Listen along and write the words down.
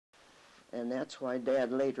And that's why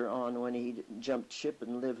Dad later on, when he jumped ship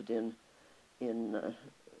and lived in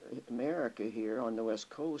America here on the West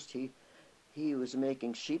Coast, he was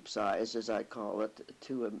making sheep's eyes, as I call it,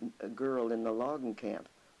 to a girl in the logging camp.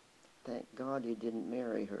 Thank God he didn't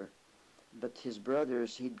marry her. But his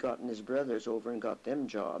brothers, he'd gotten his brothers over and got them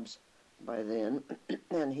jobs by then.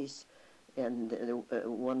 And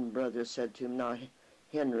one brother said to him, "Now,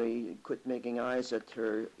 Henry, quit making eyes at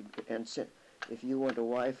her, and if you want a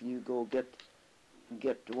wife, you go get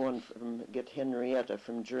Henrietta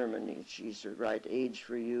from Germany. She's the right age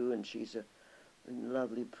for you, and she's a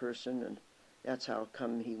lovely person." And that's how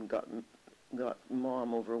come he got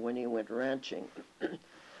Mom over when he went ranching.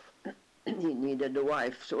 He needed a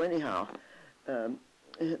wife. So anyhow,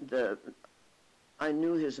 I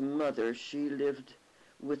knew his mother. She lived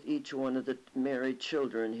with each one of the married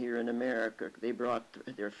children here in America. They brought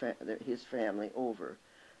his family over.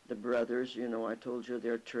 The brothers, you know, I told you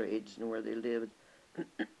their trades and where they lived.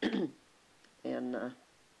 and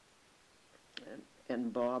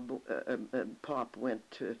Pop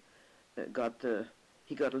went to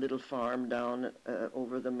he got a little farm down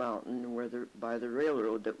over the mountain by the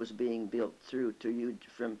railroad that was being built through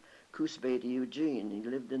from Coos Bay to Eugene. He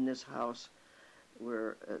lived in this house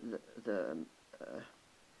where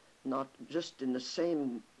not just in the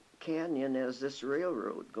same canyon as this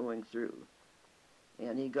railroad going through.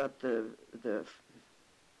 And he got the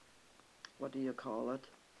what do you call it?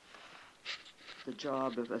 The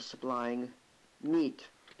job of supplying meat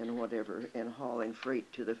and whatever, and hauling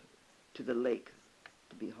freight to the lake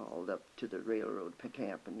to be hauled up to the railroad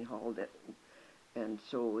camp, and he hauled it. And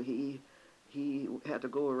so he had to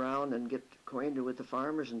go around and get acquainted with the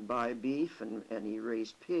farmers and buy beef, and he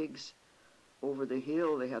raised pigs over the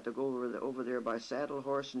hill. They had to go over there by Saddle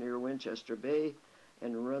Horse near Winchester Bay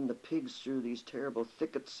and run the pigs through these terrible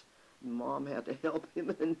thickets. Mom had to help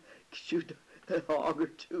him and shoot a hog or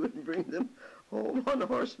two and bring them home on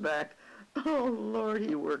horseback. Oh, Lord,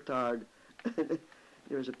 he worked hard.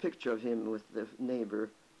 There's a picture of him with the neighbor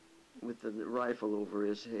with the rifle over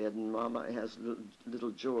his head, and Mama has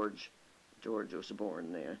little George. George was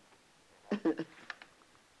born there.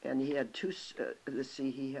 And he had two,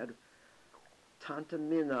 he had Tanta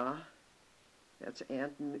Minna, that's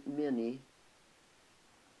Aunt Minnie,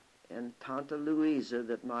 and Tanta Louisa,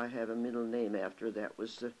 that might have a middle name after that,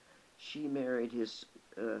 was she married his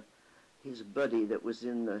buddy that was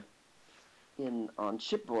on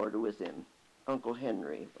shipboard with him, Uncle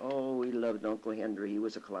Henry. Oh, we loved Uncle Henry. He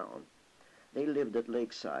was a clown. They lived at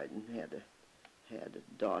Lakeside and had a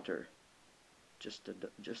daughter, just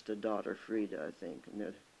a daughter, Frida, I think. And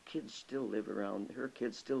their kids still live around. Her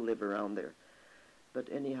kids still live around there. But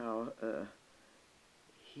anyhow,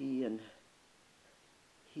 he and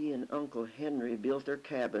Uncle Henry built their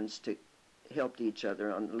cabins to help each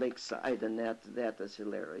other on Lakeside, and that is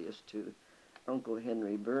hilarious too. Uncle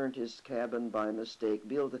Henry burned his cabin by mistake,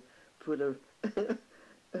 put a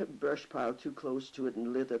brush pile too close to it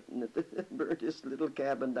and lit it, and it burned his little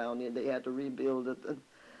cabin down, and they had to rebuild it,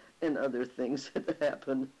 and other things had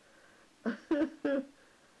happened.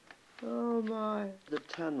 Oh my! The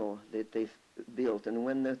tunnel that they built, and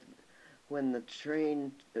when the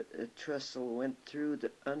train trestle went through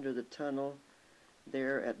under the tunnel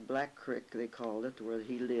there at Black Creek, they called it, where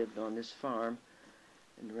he lived on this farm,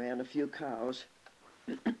 and ran a few cows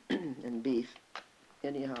and beef.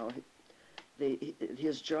 Anyhow,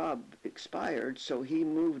 his job expired, so he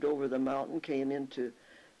moved over the mountain, came into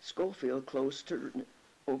Schofield, close to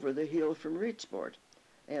over the hill from Reedsport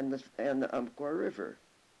and the Umpqua River.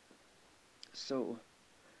 So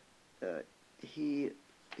he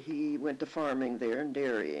went to farming there and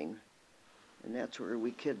dairying, and that's where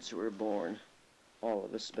we kids were born, all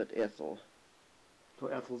of us but Ethel. So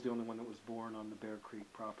Ethel's the only one that was born on the Bear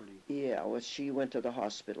Creek property? Yeah, well, she went to the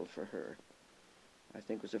hospital for her. I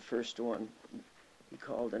think was the first one. He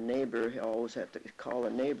called a neighbor. He always had to call a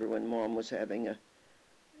neighbor when Mom was having a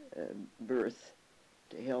birth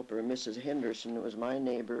to help her. Mrs. Henderson was my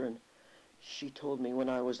neighbor, and she told me when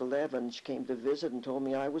I was 11, she came to visit and told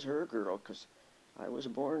me I was her girl, because I was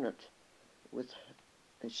born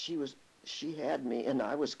and she had me, and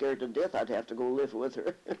I was scared to death I'd have to go live with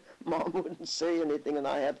her. Mom wouldn't say anything, and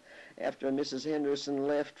after Mrs. Henderson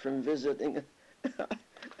left from visiting,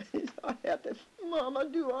 I had to, Mama,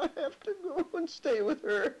 do I have to go and stay with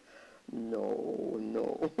her?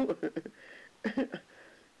 No.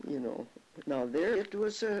 You know, now there it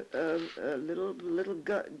was a little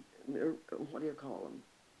gut, what do you call them?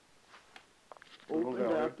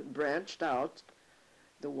 Opened up, branched out.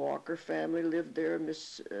 The Walker family lived there.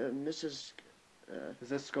 Mrs. Is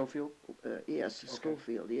this Schofield? Yes, Okay.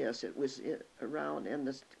 Schofield. Yes, it was around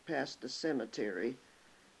past the cemetery,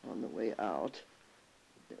 on the way out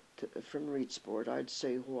from Reedsport. I'd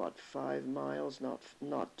say 5 miles,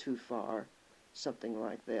 not too far, something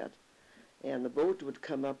like that. And the boat would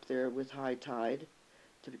come up there with high tide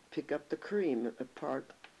to pick up the cream,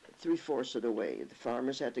 part 3/4 of the way. The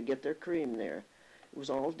farmers had to get their cream there. It was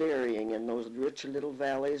all dairying in those rich little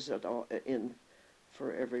valleys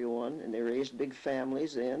for everyone, and they raised big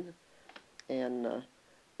families then. And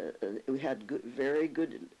we had very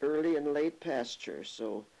good early and late pasture,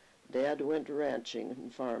 so Dad went ranching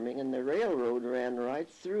and farming, and the railroad ran right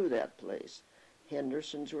through that place.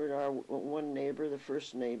 Hendersons were our one neighbor, the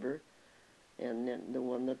first neighbor, and then the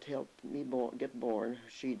one that helped me get born,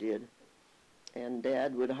 she did. And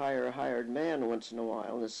Dad would hire a hired man once in a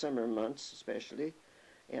while, in the summer months especially.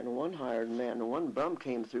 And one one bum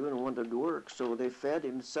came through and wanted to work, so they fed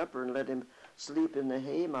him supper and let him sleep in the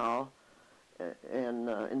hay mow and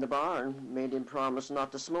in the barn, made him promise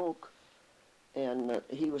not to smoke. And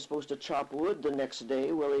he was supposed to chop wood the next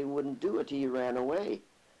day. Well, he wouldn't do it. He ran away.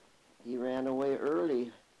 He ran away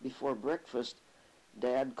early before breakfast.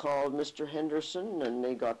 Dad called Mr. Henderson, and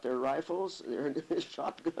they got their rifles, their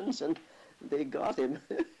shotguns, and they got him.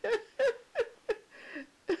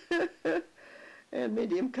 And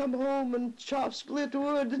made him come home and chop split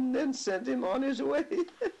wood, and then sent him on his way.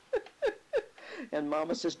 And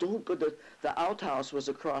Mama says, don't go. The outhouse was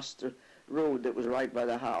across the road that was right by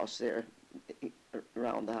the house there,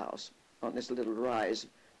 around the house, on this little rise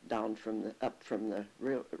down up from the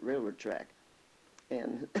railroad track.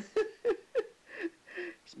 And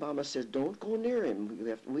his Mama says, don't go near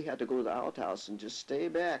him. We had to go to the outhouse and just stay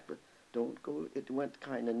back, but don't go. It went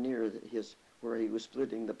kind of near where he was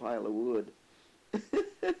splitting the pile of wood.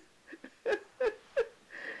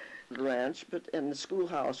 Ranch, and the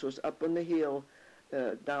schoolhouse was up on the hill,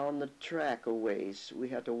 down the track a ways. We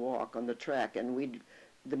had to walk on the track, and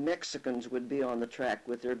the Mexicans would be on the track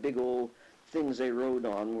with their big old things they rode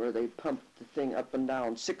on, where they pumped the thing up and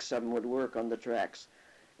down. 6 of them would work on the tracks,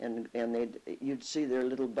 and you'd see their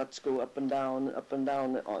little butts go up and down,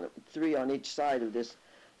 on 3 on each side of this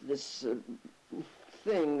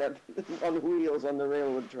thing that on wheels on the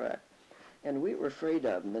railroad track. And we were afraid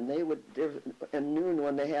of them. And at noon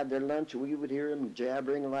when they had their lunch, we would hear them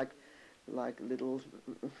jabbering like little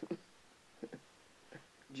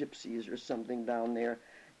gypsies or something down there.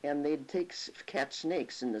 And they'd catch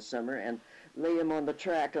snakes in the summer and lay them on the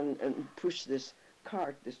track and push this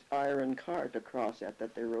iron cart across that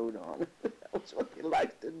they rode on. That was what they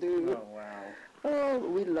liked to do. Oh, wow. Oh,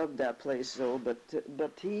 we loved that place, though.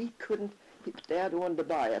 But he couldn't. Dad wanted to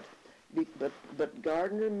buy it. But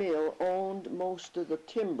Gardner Mill owned most of the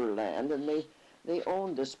timberland, and they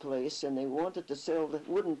owned this place, and they wanted to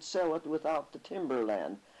wouldn't sell it without the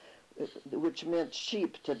timberland, which meant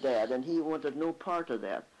sheep to Dad, and he wanted no part of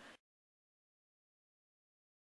that.